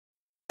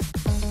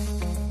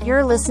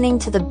You're listening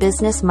to the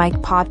Business Mike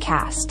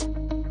podcast.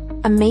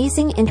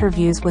 Amazing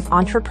interviews with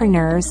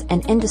entrepreneurs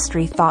and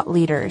industry thought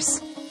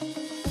leaders.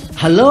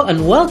 Hello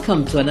and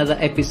welcome to another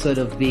episode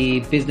of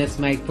the Business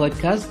Mike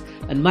podcast.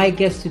 And my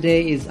guest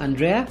today is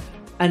Andreea.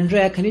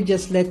 Andreea, can you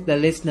just let the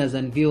listeners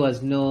and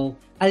viewers know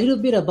a little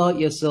bit about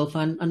yourself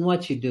and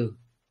what you do?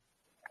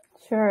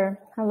 Sure.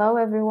 Hello,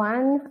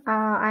 everyone.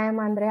 I am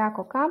Andreea.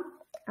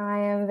 I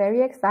am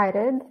very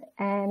excited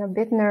and a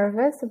bit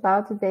nervous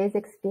about today's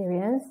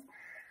experience.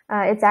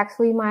 It's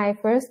actually my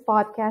first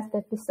podcast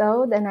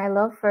episode, and I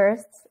love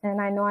firsts, and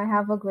I know I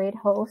have a great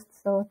host,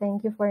 so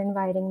thank you for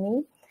inviting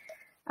me.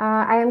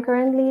 I am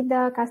currently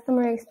the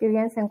Customer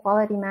Experience and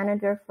Quality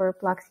Manager for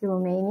Pluxee,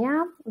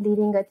 Romania,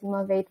 leading a team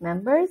of 8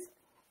 members.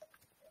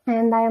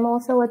 And I am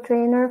also a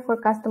trainer for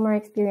customer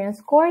experience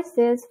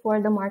courses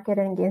for the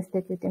Marketing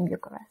Institute in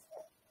Bucharest.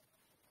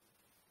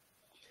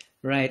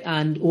 Right.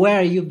 And where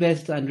are you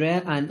based,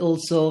 Andreea? And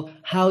also,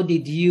 how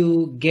did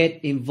you get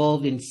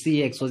involved in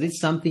CX? Was it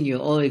something you're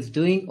always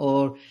doing,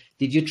 or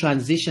did you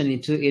transition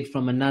into it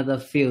from another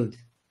field?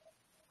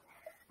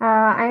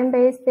 I'm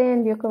based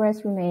in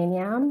Bucharest,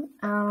 Romania.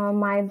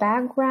 My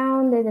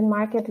background is in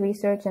market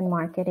research and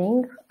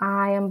marketing.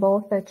 I am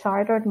both a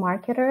chartered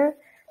marketer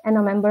and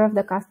a member of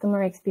the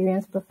Customer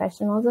Experience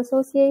Professionals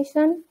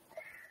Association.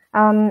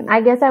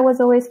 I guess I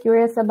was always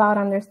curious about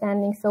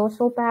understanding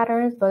social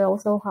patterns, but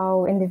also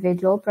how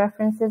individual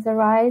preferences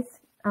arise.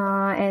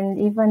 And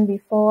even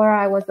before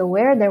I was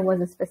aware there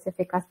was a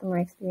specific customer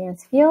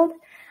experience field,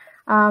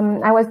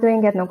 I was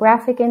doing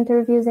ethnographic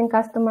interviews in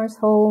customers'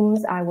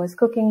 homes. I was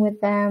cooking with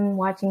them,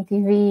 watching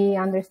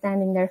TV,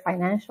 understanding their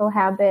financial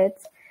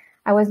habits.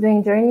 I was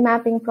doing journey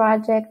mapping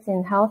projects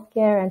in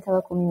healthcare and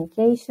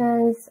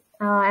telecommunications,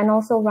 and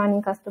also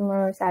running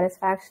customer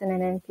satisfaction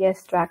and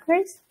NPS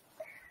trackers.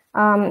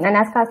 And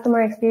as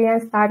customer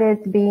experience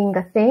started being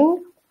a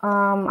thing,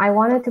 I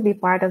wanted to be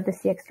part of the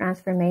CX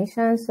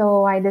transformation.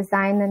 So I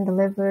designed and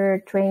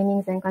delivered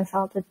trainings and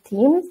consulted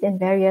teams in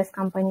various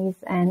companies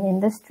and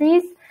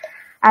industries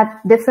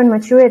at different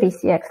maturity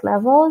CX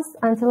levels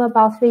until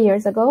about 3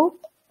 years ago,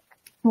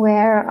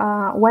 where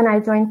when I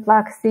joined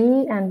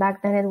Pluxee, and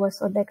back then it was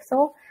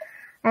Sodexo,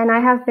 and I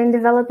have been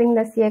developing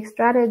the CX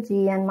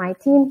strategy and my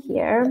team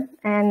here.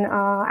 And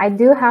I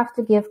do have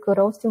to give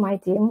kudos to my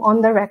team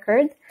on the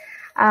record,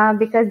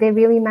 because they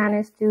really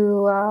managed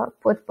to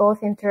put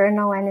both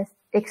internal and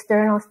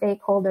external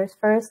stakeholders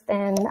first,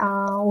 and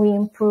we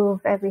improve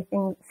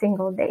everything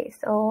single day.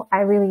 So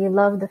I really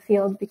love the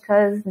field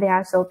because they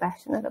are so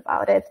passionate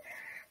about it,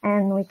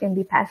 and we can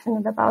be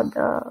passionate about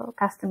the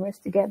customers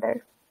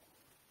together.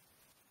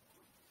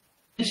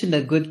 You mentioned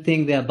a good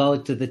thing there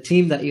about the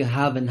team that you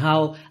have and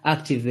how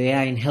active they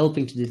are in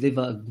helping to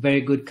deliver a very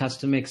good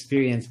customer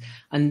experience.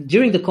 And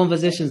during the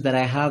conversations that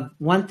I have,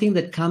 one thing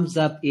that comes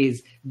up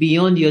is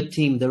beyond your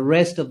team, the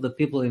rest of the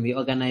people in the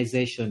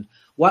organization.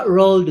 What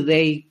role do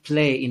they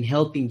play in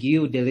helping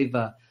you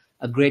deliver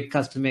a great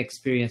customer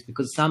experience?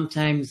 Because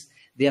sometimes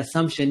the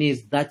assumption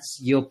is that's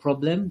your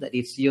problem, that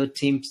it's your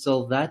team to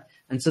solve that.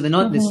 And so they're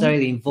not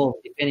necessarily involved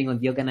depending on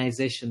the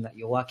organization that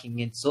you're working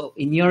in. So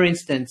in your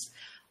instance,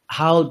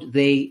 how do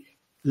they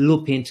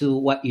loop into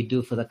what you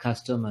do for the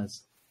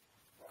customers?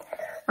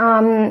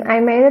 I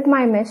made it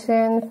my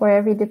mission for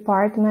every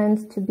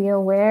department to be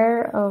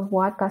aware of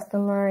what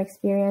customer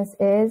experience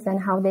is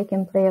and how they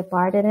can play a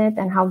part in it,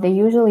 and how they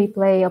usually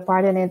play a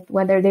part in it,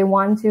 whether they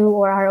want to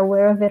or are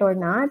aware of it or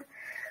not.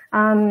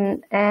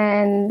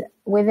 And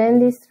within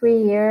these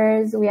 3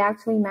 years, we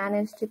actually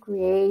managed to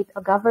create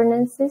a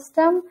governance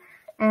system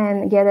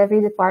and get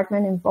every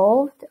department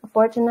involved.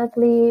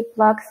 Fortunately,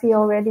 Pluxee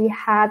already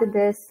had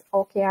this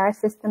OKR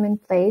system in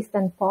place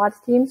and pod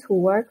teams who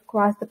work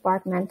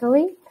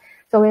cross-departmentally.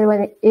 So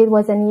it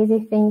was an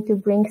easy thing to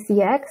bring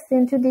CX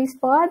into these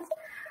pods.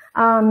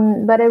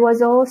 But it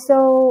was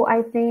also,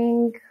 I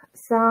think,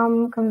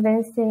 some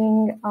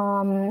convincing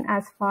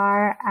as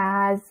far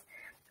as,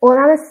 well,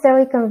 not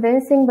necessarily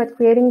convincing, but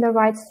creating the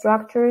right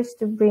structures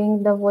to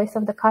bring the voice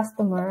of the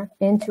customer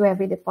into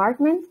every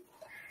department.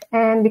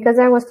 And because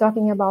I was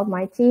talking about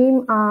my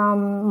team,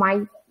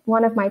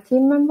 one of my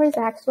team members,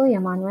 actually,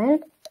 Emmanuel,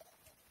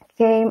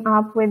 came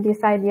up with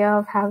this idea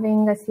of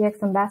having a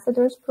CX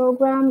ambassadors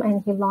program,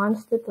 and he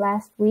launched it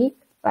last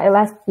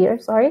year,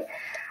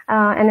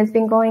 and it's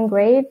been going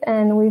great.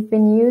 And we've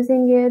been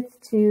using it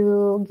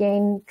to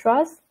gain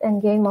trust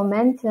and gain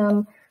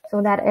momentum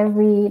so that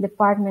every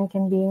department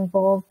can be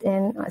involved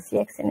in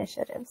CX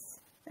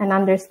initiatives and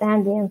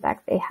understand the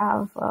impact they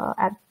have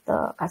at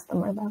the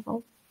customer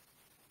level.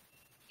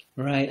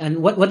 Right.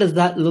 And what does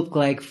that look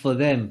like for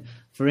them?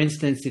 For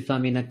instance, if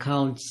I'm in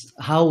accounts,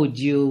 how would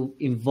you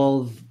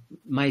involve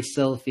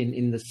myself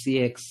in the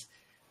CX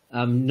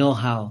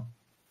know-how?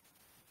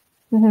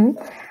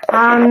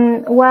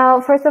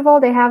 Well, first of all,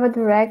 they have a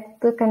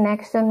direct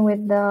connection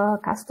with the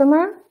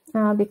customer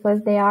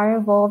because they are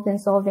involved in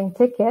solving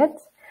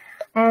tickets.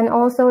 And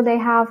also they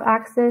have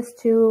access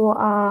to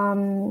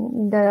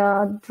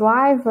the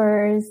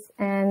drivers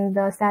and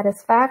the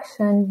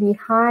satisfaction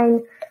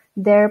behind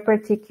their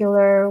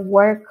particular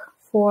work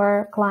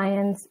for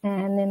clients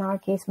and, in our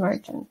case,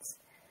 merchants.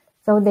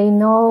 So they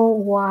know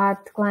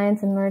what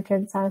clients and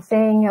merchants are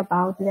saying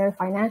about their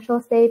financial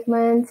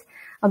statements,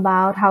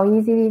 about how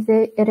easy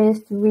it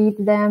is to read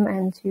them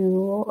and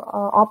to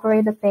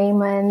operate the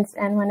payments.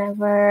 And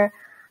whenever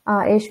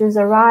issues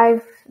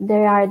arrive,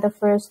 they are the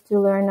first to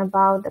learn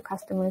about the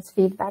customer's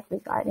feedback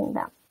regarding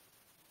them.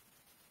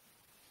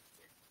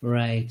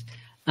 Right.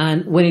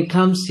 And when it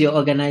comes to your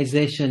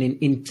organization,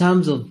 in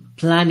terms of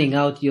planning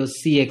out your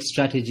CX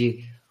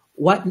strategy,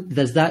 what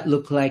does that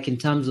look like in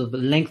terms of the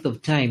length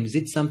of time? Is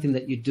it something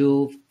that you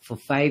do for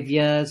 5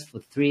 years, for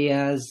 3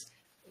 years,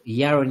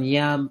 year on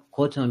year,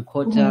 quarter on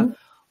quarter? Mm-hmm.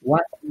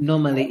 What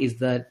normally is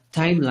the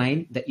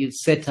timeline that you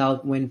set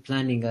out when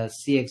planning a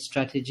CX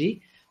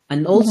strategy?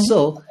 And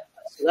also,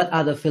 so that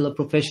other fellow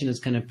professionals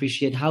can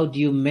appreciate, how do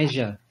you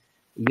measure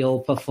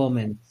your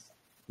performance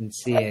in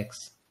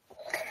CX?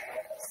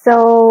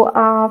 So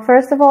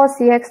first of all,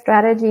 CX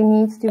strategy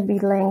needs to be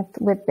linked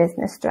with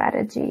business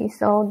strategy.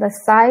 So the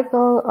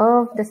cycle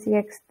of the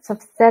CX, so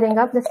setting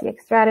up the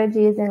CX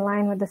strategy is in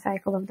line with the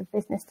cycle of the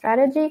business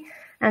strategy.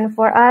 And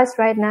for us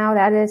right now,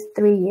 that is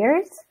 3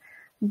 years,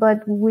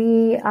 but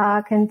we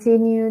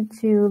continue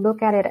to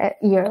look at it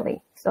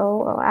yearly.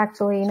 So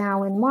actually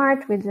now in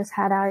March, we just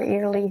had our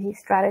yearly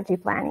strategy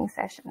planning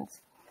sessions.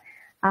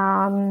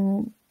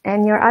 And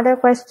your other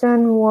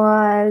question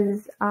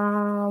was...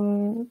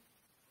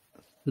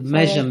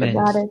 measurement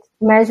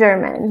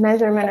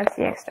of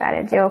CX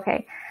strategy.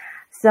 Okay.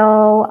 So,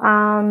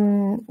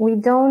 we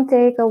don't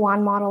take a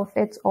one model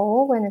fits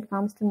all when it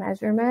comes to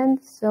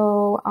measurement.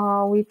 So,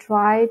 we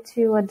try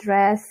to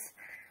address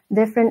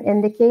different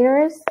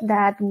indicators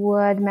that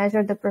would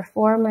measure the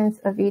performance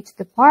of each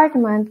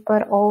department,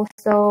 but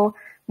also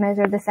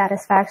measure the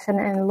satisfaction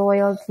and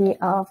loyalty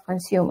of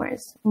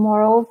consumers.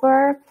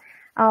 Moreover,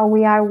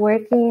 we are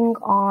working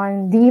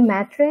on the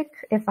metric,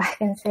 if I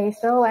can say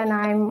so, and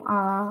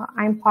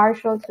I'm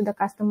partial to the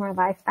customer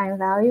lifetime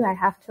value, I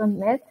have to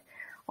admit,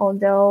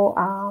 although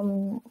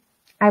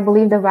I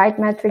believe the right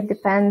metric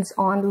depends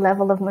on the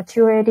level of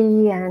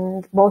maturity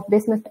and both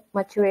business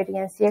maturity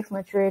and CX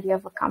maturity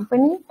of a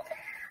company.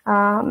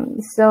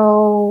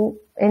 So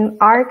in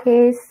our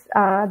case,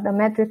 the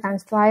metric I'm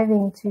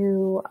striving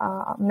to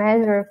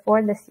measure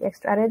for the CX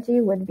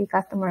strategy would be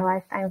customer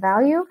lifetime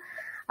value.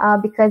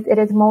 Because it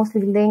is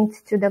mostly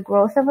linked to the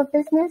growth of a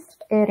business.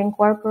 It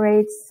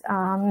incorporates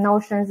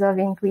notions of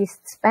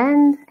increased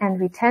spend and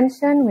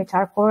retention, which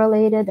are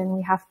correlated, and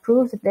we have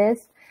proved this,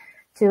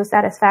 to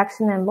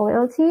satisfaction and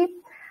loyalty.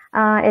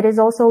 It is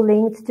also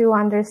linked to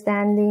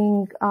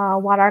understanding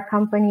what our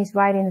company's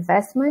right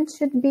investment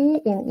should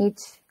be in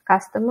each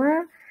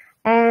customer.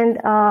 And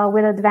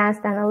with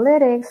advanced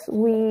analytics,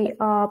 we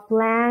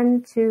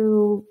plan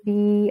to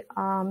be,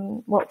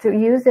 to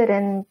use it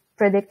in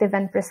predictive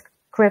and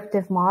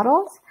prescriptive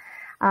models.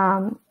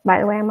 By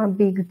the way, I'm a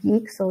big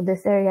geek, so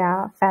this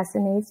area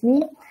fascinates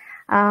me.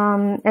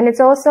 And it's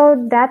also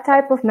that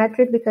type of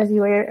metric, because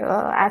you were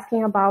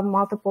asking about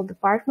multiple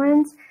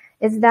departments.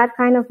 It's that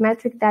kind of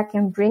metric that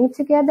can bring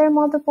together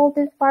multiple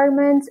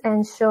departments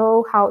and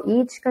show how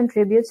each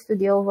contributes to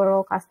the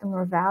overall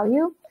customer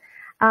value.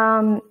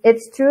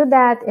 It's true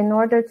that in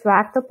order to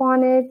act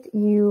upon it,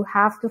 you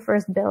have to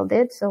first build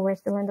it. So we're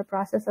still in the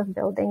process of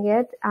building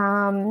it.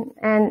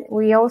 And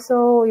you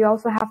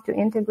also have to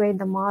integrate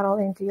the model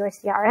into your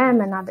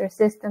CRM and other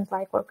systems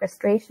like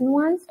orchestration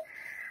ones.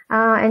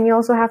 And you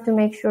also have to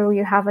make sure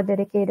you have a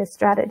dedicated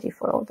strategy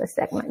for all the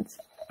segments.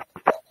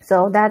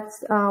 So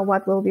that's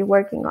what we'll be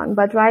working on.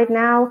 But right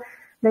now,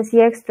 the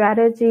CX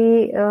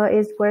strategy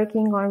is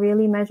working on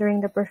really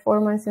measuring the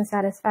performance and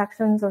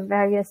satisfactions of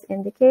various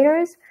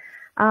indicators.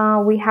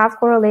 We have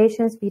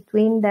correlations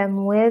between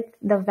them with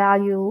the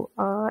value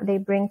they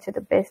bring to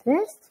the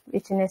business,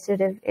 which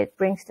initiative it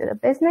brings to the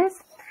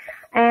business.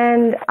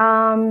 And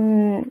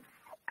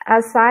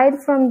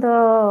aside from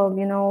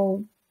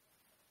the,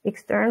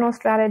 external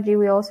strategy,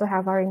 we also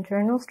have our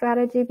internal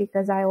strategy,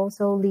 because I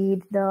also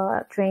lead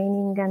the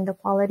training and the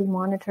quality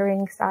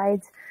monitoring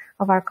sides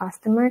of our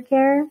customer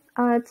care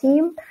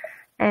team.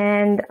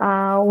 And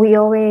we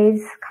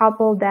always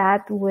couple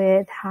that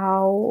with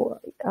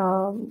how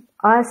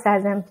us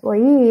as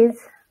employees,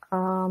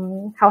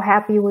 how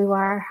happy we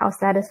are, how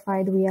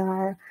satisfied we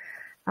are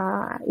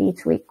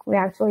each week. We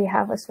actually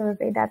have a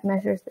survey that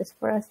measures this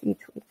for us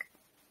each week.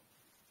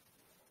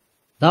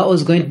 That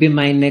was going to be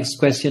my next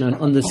question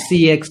on the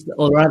CX,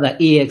 or rather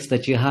EX,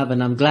 that you have,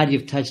 and I'm glad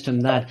you've touched on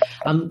that.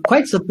 I'm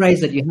quite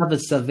surprised that you have a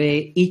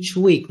survey each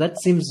week.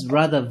 That seems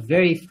rather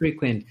very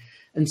frequent.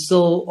 And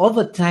so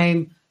over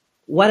time,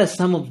 what are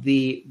some of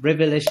the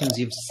revelations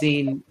you've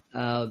seen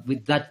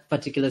with that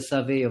particular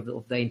survey of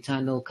the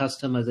internal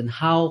customers, and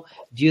how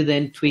do you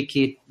then tweak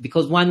it?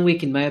 Because 1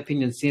 week, in my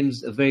opinion,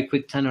 seems a very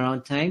quick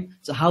turnaround time.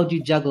 So how do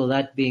you juggle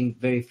that being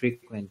very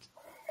frequent?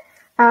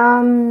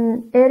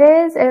 It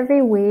is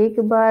every week,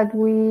 but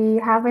we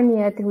haven't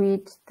yet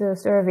reached the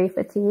survey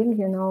fatigue,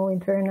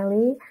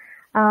 internally.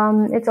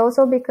 It's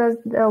also because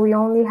we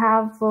only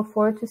have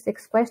 4 to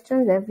 6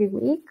 questions every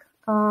week.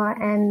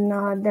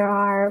 There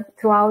are,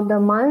 throughout the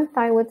month,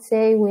 I would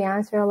say, we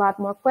answer a lot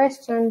more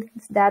questions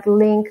that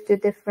link to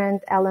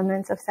different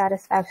elements of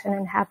satisfaction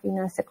and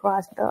happiness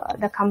across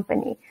the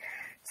company.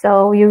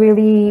 So you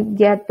really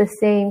get the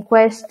same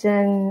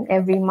question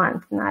every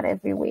month, not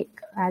every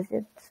week, as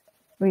it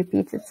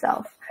repeats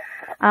itself.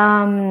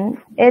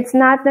 It's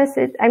not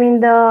necessarily, I mean,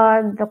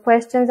 the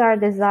questions are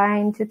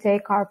designed to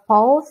take our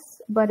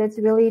pulse, but it's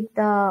really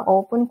the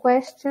open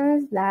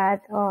questions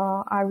that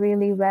are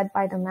really read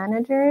by the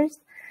managers,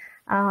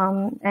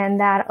 and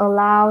that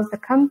allows the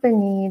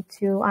company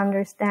to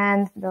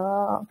understand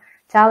the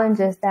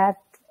challenges that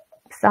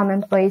some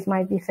employees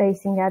might be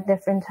facing at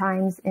different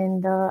times in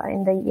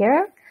the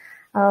year.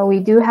 We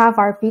do have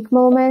our peak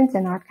moments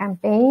and our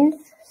campaigns,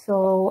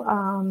 so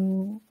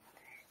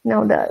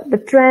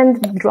the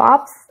trend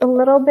drops a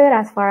little bit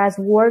as far as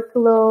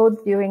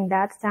workload during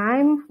that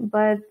time,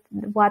 but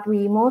what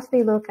we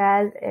mostly look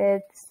at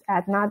is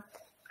at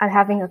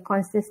having a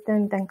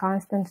consistent and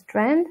constant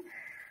trend,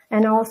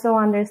 and also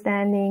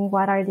understanding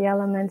what are the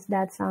elements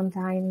that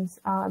sometimes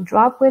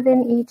drop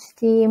within each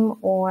team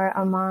or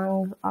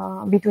among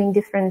between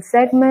different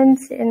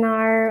segments in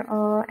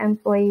our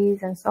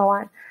employees and so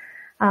on.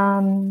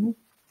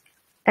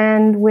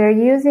 And we're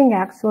using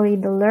actually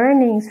the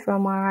learnings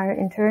from our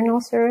internal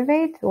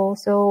survey to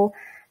also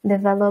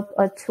develop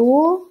a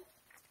tool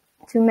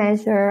to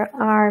measure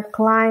our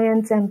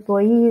clients'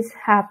 employees'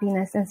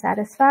 happiness and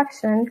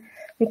satisfaction,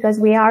 because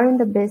we are in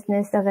the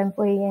business of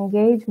employee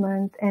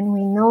engagement, and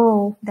we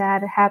know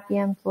that happy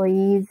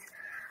employees,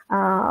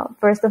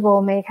 first of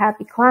all, make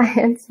happy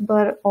clients,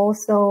 but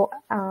also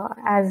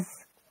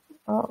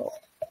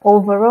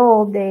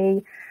overall,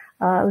 they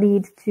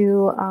lead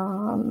to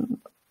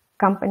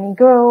company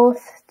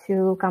growth,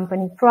 to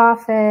company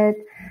profit,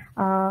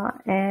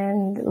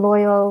 and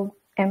loyal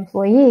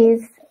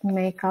employees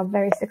make up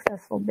very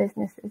successful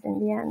businesses in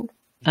the end.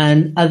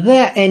 And are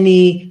there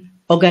any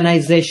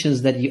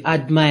organizations that you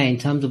admire in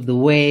terms of the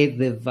way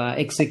they've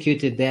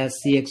executed their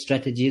CX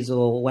strategies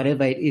or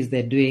whatever it is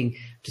they're doing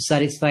to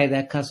satisfy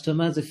their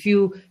customers? A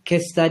few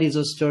case studies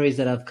or stories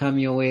that have come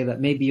your way that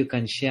maybe you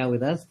can share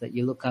with us that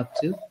you look up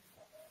to?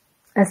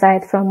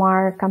 Aside from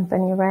our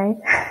company, right?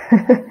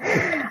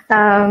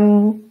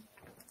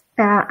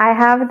 I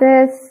have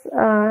this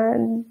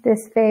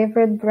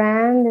favorite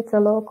brand. It's a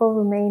local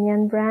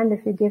Romanian brand.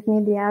 If you give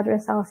me the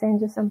address, I'll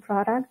send you some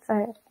products.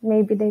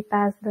 Maybe they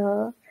pass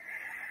the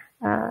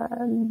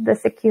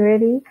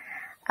security.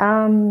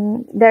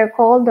 They're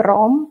called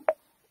Rom.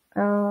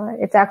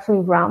 It's actually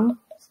rum,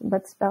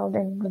 but spelled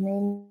in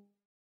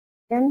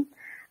Romanian.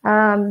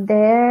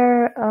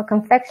 They're a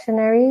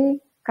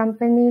confectionery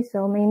company,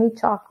 so mainly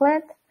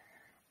chocolate.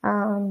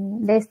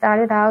 They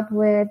started out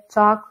with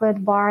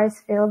chocolate bars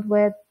filled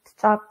with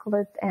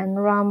chocolate and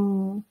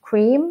rum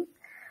cream,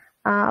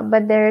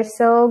 but they're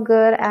so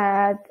good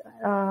at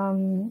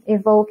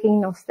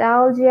evoking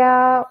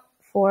nostalgia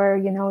for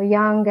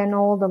young and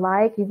old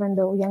alike. Even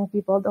though young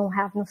people don't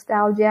have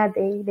nostalgia,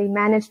 they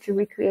manage to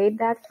recreate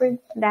that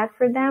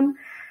for them,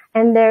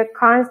 and they're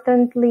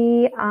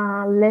constantly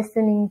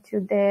listening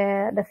to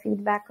the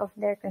feedback of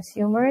their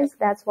consumers.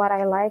 That's what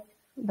I like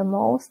the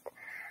most.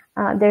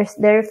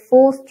 Their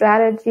full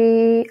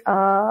strategy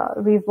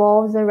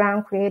revolves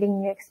around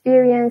creating new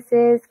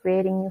experiences,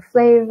 creating new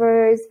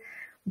flavors,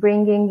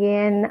 bringing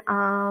in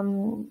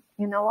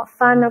a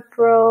fun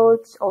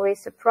approach, always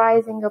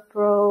surprising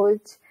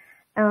approach,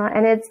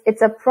 and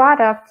it's a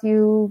product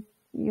you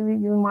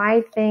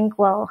might think,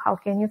 well, how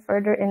can you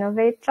further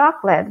innovate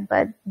chocolate?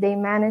 But they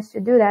managed to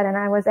do that. And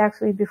I was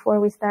actually, before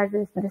we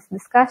started this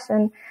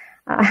discussion,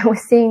 I was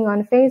seeing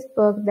on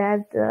Facebook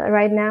that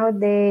right now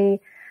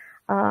they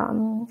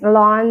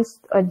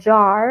launched a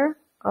jar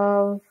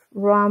of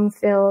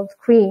rum-filled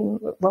cream,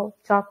 well,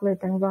 chocolate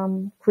and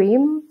rum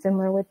cream,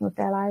 similar with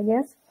Nutella, I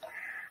guess.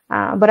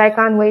 But I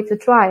can't wait to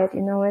try it.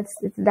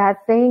 It's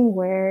that thing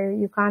where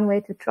you can't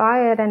wait to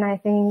try it. And I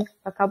think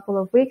a couple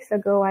of weeks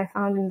ago, I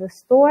found in the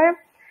store,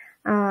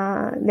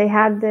 they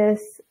had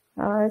this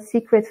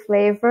secret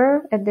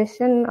flavor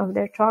edition of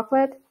their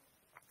chocolate,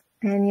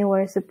 and you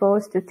were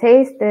supposed to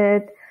taste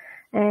it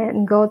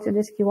and go to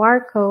this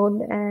QR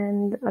code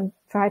and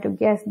try to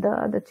guess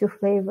the two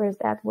flavors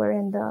that were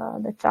in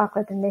the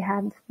chocolate, and they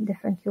had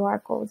different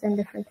QR codes and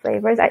different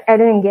flavors. I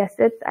didn't guess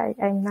it.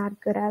 I'm not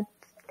good at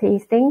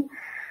tasting.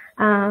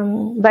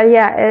 But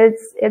yeah,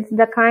 it's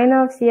the kind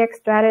of CX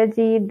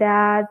strategy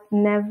that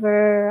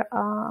never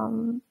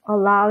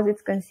allows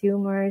its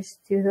consumers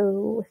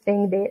to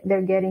think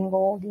they're getting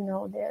old.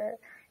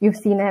 You've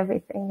seen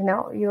everything.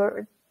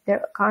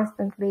 They're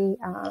constantly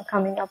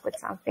coming up with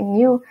something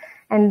new,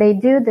 and they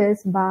do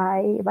this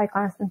by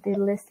constantly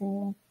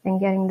listening and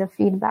getting the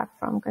feedback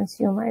from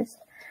consumers.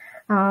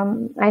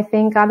 I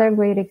think other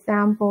great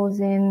examples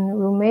in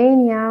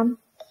Romania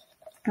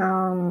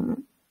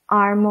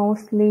are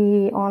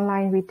mostly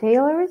online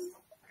retailers,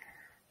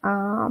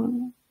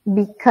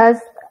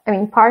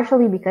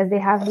 partially because they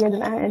have the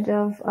advantage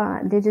of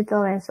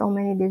digital and so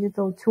many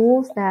digital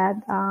tools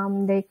that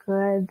they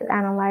could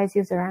analyze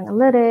user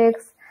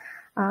analytics,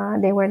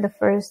 They were the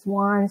first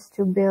ones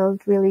to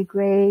build really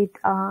great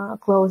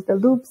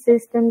closed-the-loop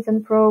systems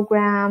and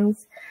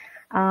programs.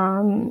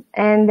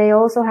 And they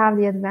also have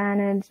the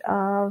advantage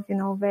of,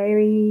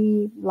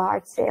 very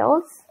large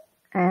sales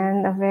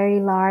and a very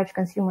large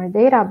consumer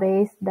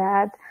database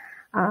that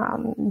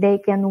they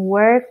can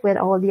work with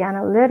all the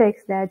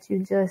analytics that you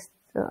just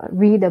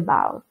read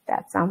about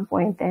at some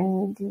point,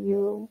 and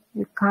you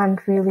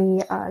can't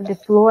really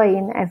deploy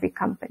in every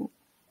company.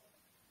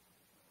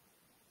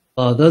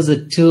 Oh, those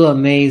are two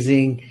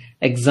amazing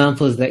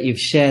examples that you've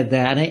shared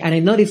there. And I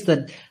noticed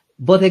that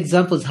both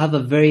examples have a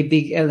very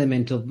big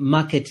element of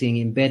marketing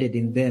embedded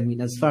in them,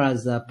 as far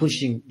as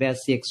pushing their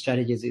CX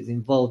strategies is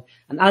involved.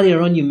 And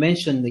earlier on, you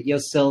mentioned that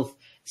yourself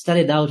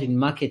started out in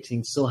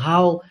marketing. So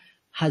how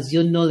has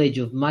your knowledge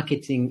of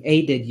marketing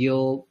aided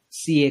your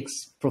CX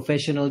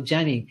professional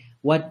journey?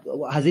 What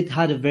has it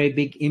had a very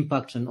big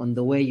impact on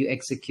the way you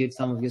execute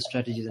some of your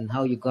strategies and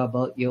how you go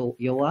about your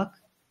work?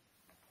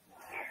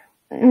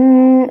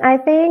 I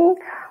think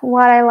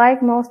what I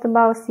like most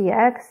about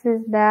CX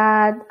is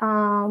that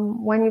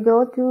when you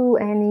go to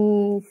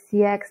any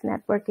CX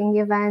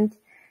networking event,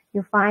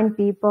 you find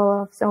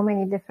people of so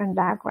many different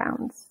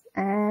backgrounds.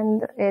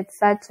 And it's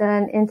such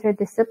an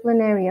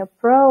interdisciplinary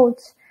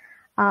approach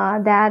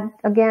that,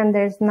 again,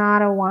 there's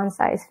not a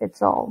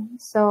one-size-fits-all.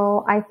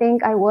 So I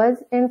think I was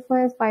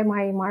influenced by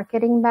my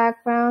marketing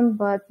background,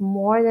 but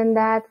more than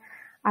that,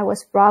 I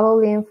was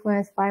probably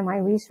influenced by my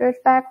research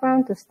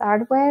background to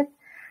start with.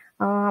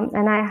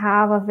 And I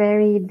have a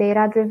very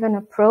data-driven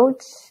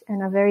approach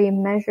and a very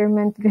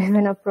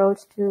measurement-driven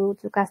approach to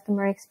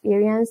customer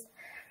experience.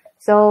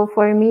 So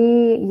for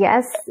me,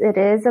 yes, it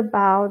is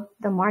about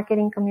the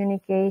marketing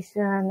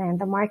communication and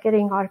the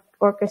marketing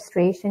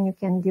orchestration you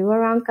can do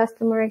around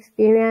customer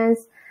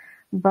experience,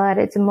 but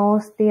it's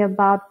mostly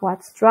about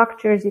what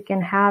structures you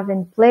can have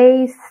in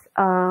place,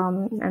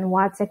 and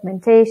what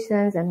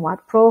segmentations and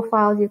what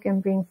profiles you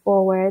can bring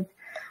forward.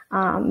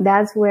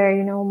 That's where,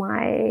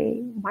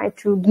 my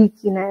true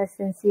geekiness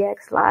in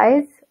CX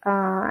lies,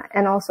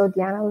 and also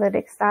the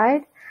analytics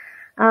side.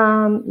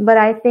 But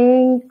I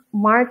think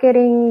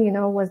marketing,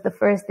 was the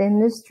first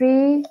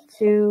industry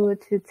to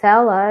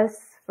tell us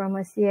from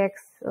a CX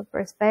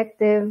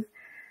perspective,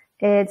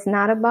 it's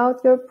not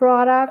about your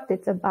product.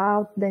 It's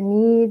about the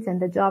needs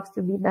and the jobs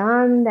to be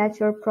done that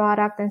your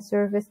product and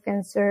service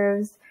can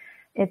serve.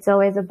 It's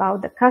always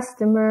about the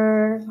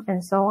customer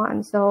and so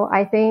on. So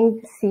I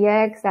think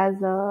CX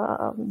as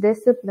a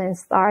discipline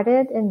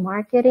started in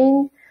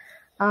marketing,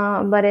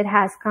 but it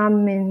has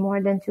come in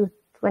more than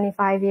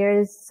 25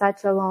 years,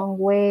 such a long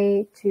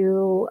way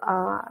to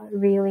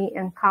really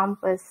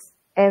encompass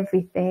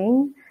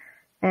everything.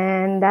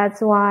 And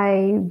that's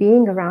why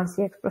being around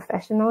CX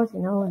professionals,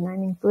 and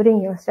I'm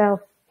including yourself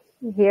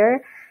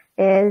here,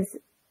 it's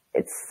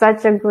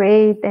such a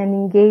great and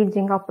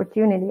engaging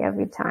opportunity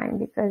every time,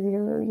 because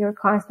you're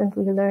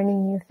constantly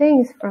learning new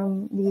things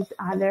from these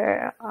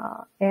other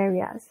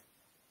areas.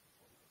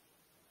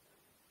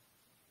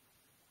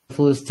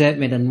 Full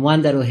statement, and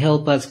one that will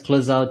help us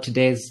close out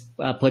today's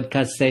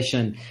podcast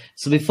session.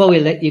 So before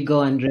we let you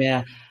go,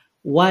 Andreea,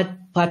 what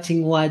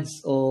parting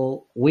words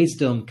or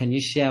wisdom can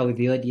you share with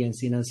the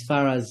audience as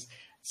far as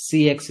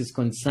CX is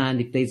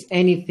concerned? If there's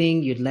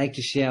anything you'd like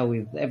to share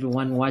with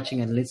everyone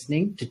watching and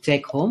listening to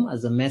take home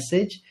as a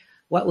message,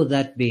 what would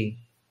that be?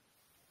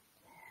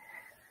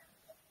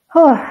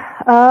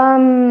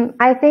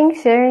 I think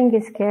sharing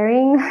is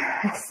caring.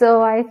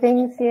 So I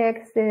think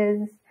CX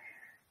is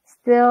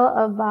still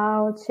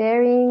about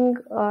sharing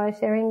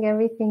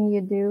everything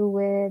you do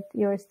with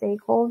your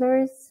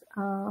stakeholders,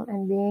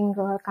 and being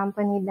a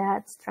company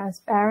that's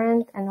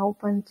transparent and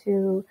open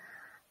to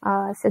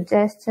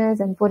suggestions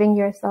and putting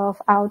yourself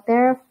out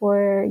there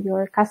for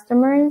your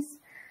customers.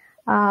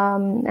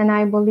 And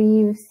I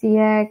believe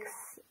CX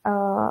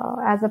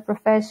as a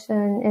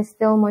profession is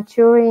still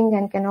maturing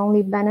and can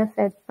only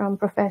benefit from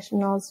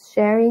professionals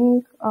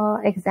sharing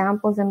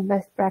examples and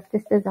best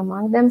practices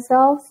among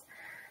themselves.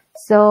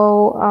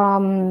 So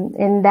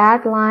in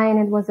that line,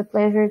 it was a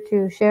pleasure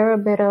to share a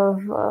bit of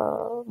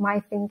my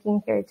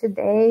thinking here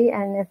today.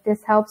 And if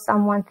this helps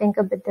someone think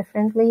a bit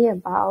differently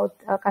about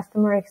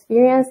customer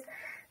experience,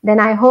 then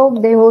I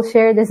hope they will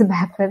share this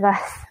back with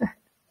us.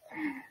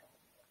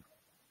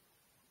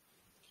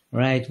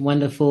 Right.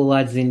 Wonderful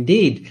words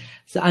indeed.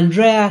 So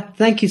Andreea,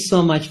 thank you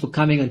so much for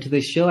coming onto the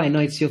show. I know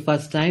it's your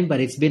first time, but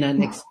it's been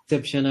an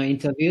exceptional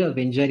interview. I've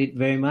enjoyed it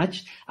very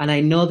much. And I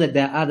know that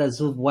there are others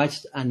who've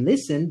watched and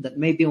listened that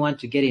maybe want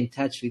to get in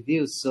touch with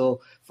you. So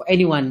for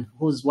anyone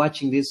who's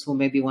watching this, who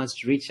maybe wants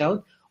to reach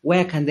out,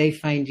 where can they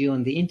find you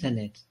on the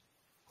internet?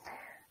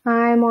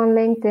 I'm on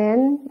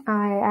LinkedIn.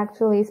 I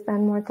actually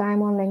spend more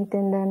time on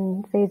LinkedIn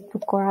than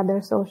Facebook or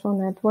other social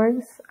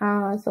networks.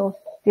 So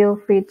feel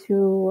free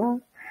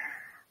to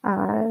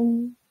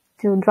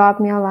drop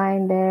me a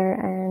line there,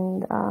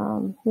 and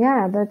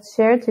let's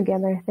share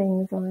together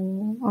things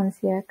on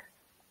CX.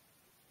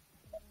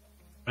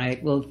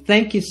 Right. Well,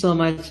 thank you so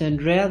much,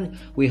 Andreea.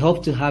 We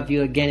hope to have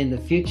you again in the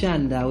future,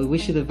 and we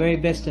wish you the very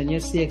best on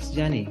your CX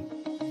journey.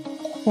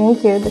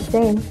 Thank you. The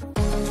same.